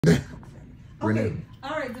Okay,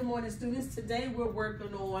 all right, good morning, students. Today we're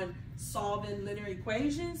working on solving linear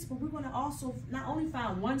equations, but we're going to also not only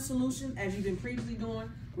find one solution, as you've been previously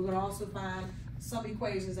doing, we're going to also find some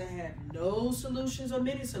equations that have no solutions or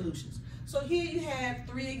many solutions. So here you have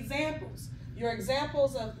 3 examples. Your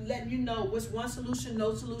examples of letting you know what's one solution,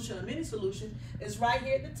 no solution, or many solution is right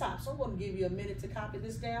here at the top. So I'm going to give you a minute to copy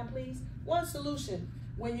this down, please. One solution,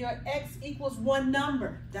 when your x equals one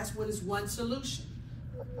number, that's what is one solution.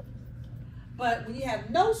 But when you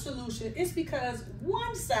have no solution, it's because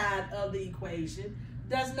one side of the equation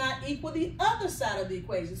does not equal the other side of the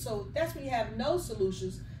equation. So that's when you have no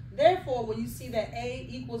solutions. Therefore, when you see that A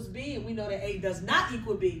equals B, and we know that A does not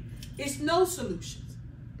equal B, it's no solutions.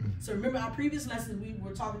 So remember our previous lessons, we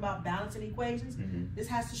were talking about balancing equations. This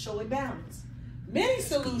has to show a balance. Many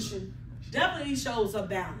solution definitely shows a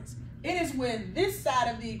balance. It is when this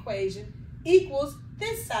side of the equation equals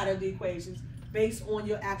this side of the equation, based on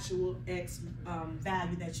your actual x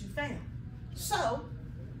value that you found. So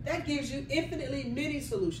that gives you infinitely many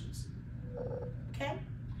solutions, okay?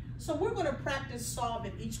 So we're gonna practice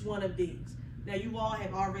solving each one of these. Now you all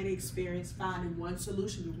have already experienced finding one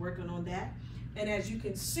solution. We're working on that. And as you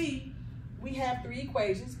can see, we have 3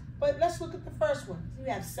 equations, but let's look at the first one. We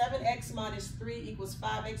have 7x minus 3 equals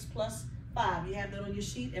 5x plus 5. You have that on your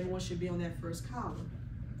sheet. Everyone should be on that first column.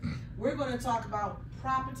 We're going to talk about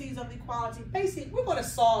properties of equality. Basically, we're going to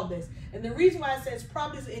solve this. And the reason why it says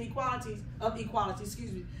properties of equality,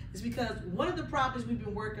 is because one of the properties we've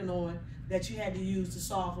been working on that you had to use to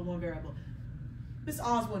solve for one variable. Ms.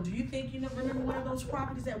 Osborne, do you think you remember one of those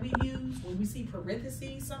properties that we use when we see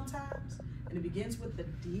parentheses sometimes? And it begins with the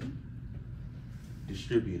D?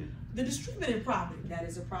 Distributed. The distributed property. That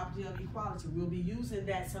is a property of equality. We'll be using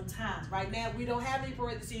that sometimes. Right now, we don't have any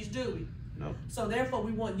parentheses, do we? No. So therefore,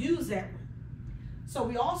 we won't use that one. So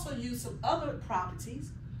we also use some other properties.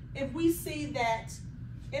 If we see that,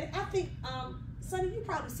 and I think, Sonny, you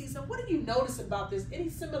probably see some. What do you notice about this? Any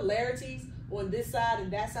similarities on this side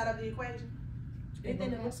and that side of the equation?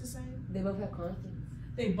 Anything that looks the same? They both have constants.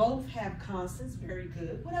 They both have constants. Very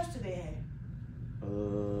good. What else do they have?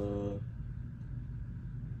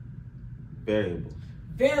 Variables.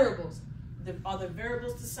 Variables. Are the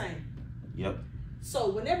variables the same? Yep.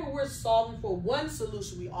 So whenever we're solving for one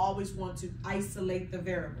solution, we always want to isolate the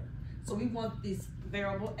variable. So we want this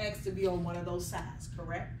variable x to be on one of those sides,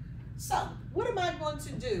 correct? So what am I going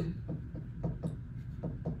to do?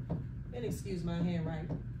 And excuse my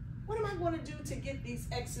handwriting. What am I going to do to get these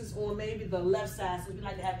x's on maybe the left side? So we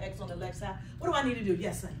like to have x on the left side. What do I need to do?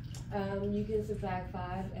 Yes, sir. You can subtract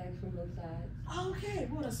 5x from both sides. Okay,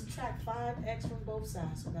 we're going to subtract 5x from both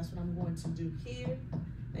sides. So that's what I'm going to do here.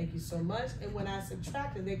 Thank you so much. And when I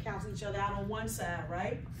subtract them, they cancel each other out on one side,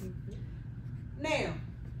 right? Now,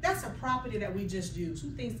 that's a property that we just used.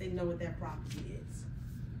 Who thinks they know what that property is?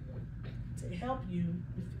 To help you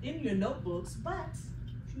in your notebooks, but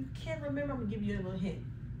if you can't remember, I'm going to give you a little hint.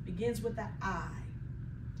 Begins with the I.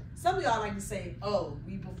 Some of y'all like to say, oh,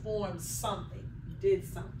 we performed something. We did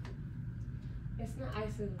something. It's not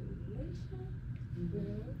isolation.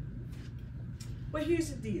 But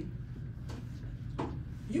here's the deal.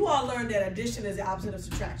 You all learned that addition is the opposite of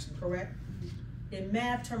subtraction, correct? In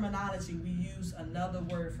math terminology, we use another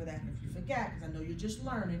word for that. If you forgot, because I know you're just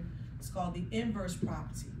learning, it's called the inverse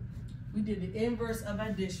property. We did the inverse of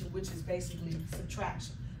addition, which is basically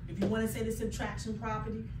subtraction. If you want to say the subtraction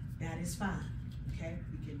property, that is fine, okay?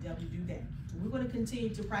 We can definitely do that. We're going to continue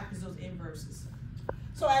to practice those inverses.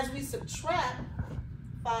 So as we subtract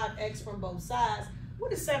 5x from both sides,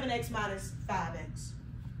 what is 7x minus 5x?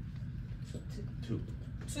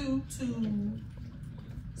 2 to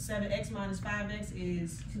 7x minus 5x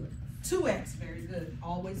is 2x. Very good.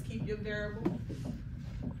 Always keep your variable.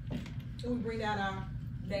 And we bring down our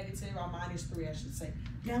negative, our minus 3, I should say.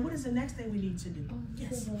 Now, what is the next thing we need to do?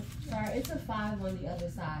 Yes. Sorry, it's a 5 on the other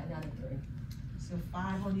side, not a 3. So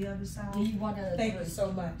 5 on the other side? You want a Thank you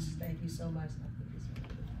so much. Thank you so much.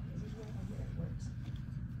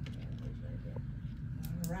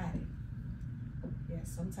 All right.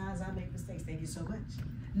 Yes, sometimes I make mistakes. Thank you so much.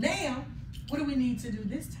 Now, what do we need to do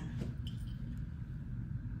this time?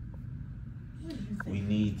 What do you think? We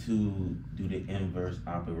need to do the inverse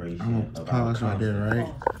operation. I'm gonna pause right there, right?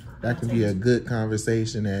 That could be a good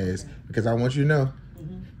conversation because I want you to know,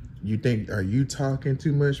 you think, are you talking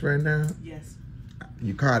too much right now? Yes.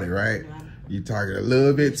 You caught it, right? You talking a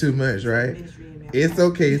little bit too much, right? It's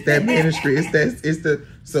okay. It's that ministry.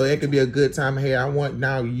 So it could be a good time. Hey, I want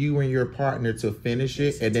now you and your partner to finish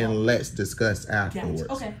it, and then let's discuss afterwards.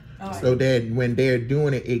 Okay. So that when they're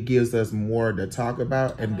doing it, it gives us more to talk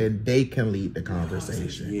about, and then they can lead the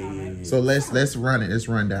conversation. Yeah. So let's run it. Let's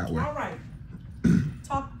run that way. All right.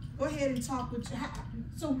 Go ahead and talk with.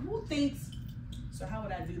 So who thinks? So how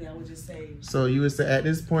would I do that? I would just say. So you would say at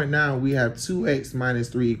this point now we have 2x minus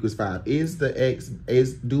 3 equals 5.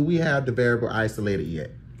 Do we have the variable isolated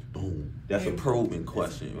yet? Boom. That's a probing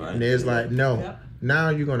question, right? And there's like no. Yep. Now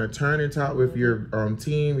you're going to turn and talk with your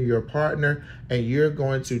team, your partner, and you're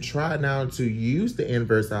going to try now to use the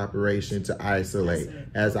inverse operation to isolate.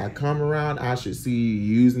 As I come around, I should see you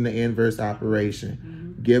using the inverse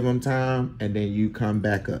operation. Give them time, and then you come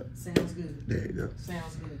back up. Sounds good. There you go.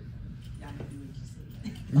 Sounds good. Y'all can do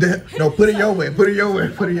what you say. No, put it your way. Put it your way.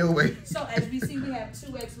 Put it your way. So as we see, we have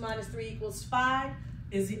 2x minus 3 equals 5.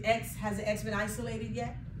 Has the x been isolated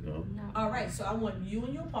yet? No. All right, so I want you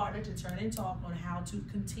and your partner to turn and talk on how to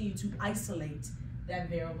continue to isolate that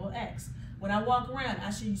variable x. When I walk around, I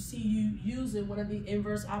should see you using one of the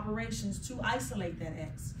inverse operations to isolate that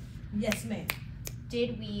x. Yes, ma'am.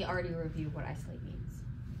 Did we already review what isolate means?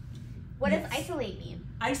 What does isolate mean?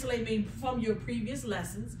 Isolate means from your previous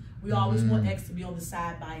lessons, we always want x to be on the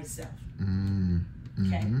side by itself.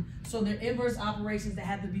 Okay, so they're inverse operations that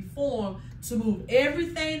have to be formed to move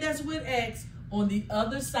everything that's with x on the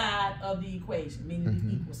other side of the equation, meaning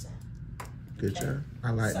the equal sign. Good job.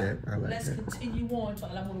 I like that. I like let's that. continue on.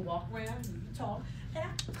 I'm going to walk around and you talk. And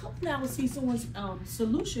I hope now we'll see someone's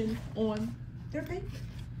solution on their paper.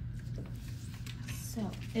 So,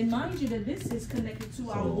 and mind you that this is connected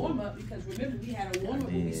to our warm-up, because remember we had a warm-up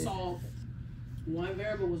when we solved one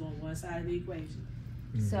variable was on one side of the equation.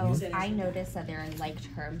 So I noticed that there are like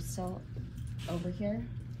terms still over here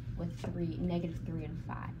with negative 3 and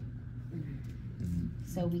 5.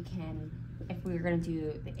 So we can, if we were going to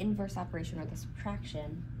do the inverse operation or the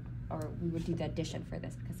subtraction, or we would do the addition for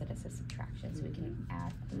this because it is a subtraction, so we can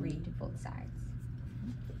add 3 to both sides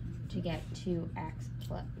to get 2x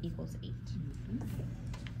equals 8.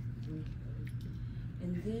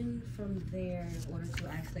 And then from there, in order to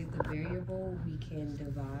isolate the variable, we can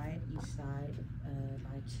divide each side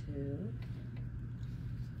by 2.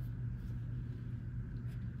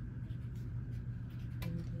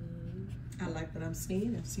 I like what I'm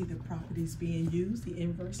seeing. I see the properties being used, the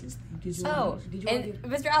inverses. Did you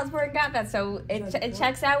Mr. Osborne got that, so it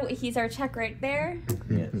checks out. He's our check right there.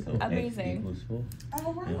 Yeah, so Amazing. X equals 4.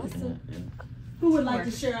 All right. Yeah. Who would like to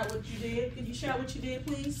share out what you did? Could you share out what you did,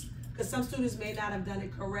 please? Because some students may not have done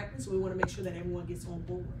it correctly, so we want to make sure that everyone gets on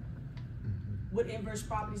board. What inverse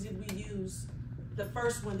properties did we use? The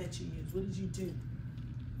first one that you used, what did you do?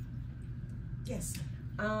 Yes.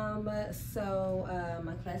 My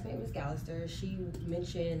classmate, Ms. Gallister, she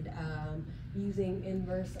mentioned using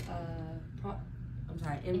inverse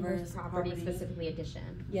property, specifically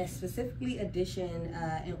addition. Yes, specifically addition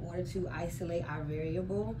in order to isolate our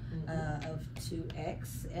variable of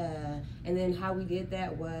 2x. And then how we did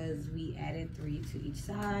that was we added 3 to each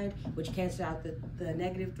side, which canceled out the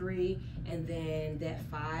negative 3, and then that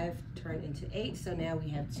 5 turned into 8. So now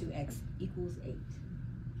we have 2x equals 8.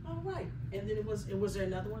 All right. And then was there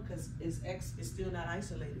another one? Because x is still not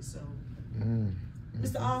isolated. So,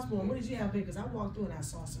 Mr. Osborne, what did you have here? Because I walked through and I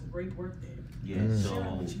saw some great work there. Yeah,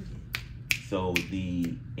 so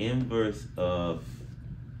the inverse of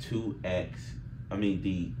 2x, I mean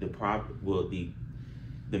the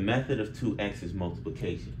method of 2x is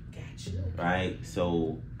multiplication. Gotcha. Right?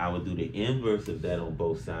 So I would do the inverse of that on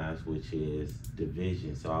both sides, which is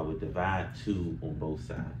division. So I would divide 2 on both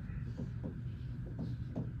sides.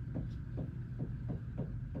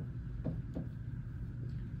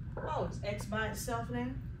 Oh, it's x by itself now?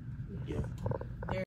 Yeah.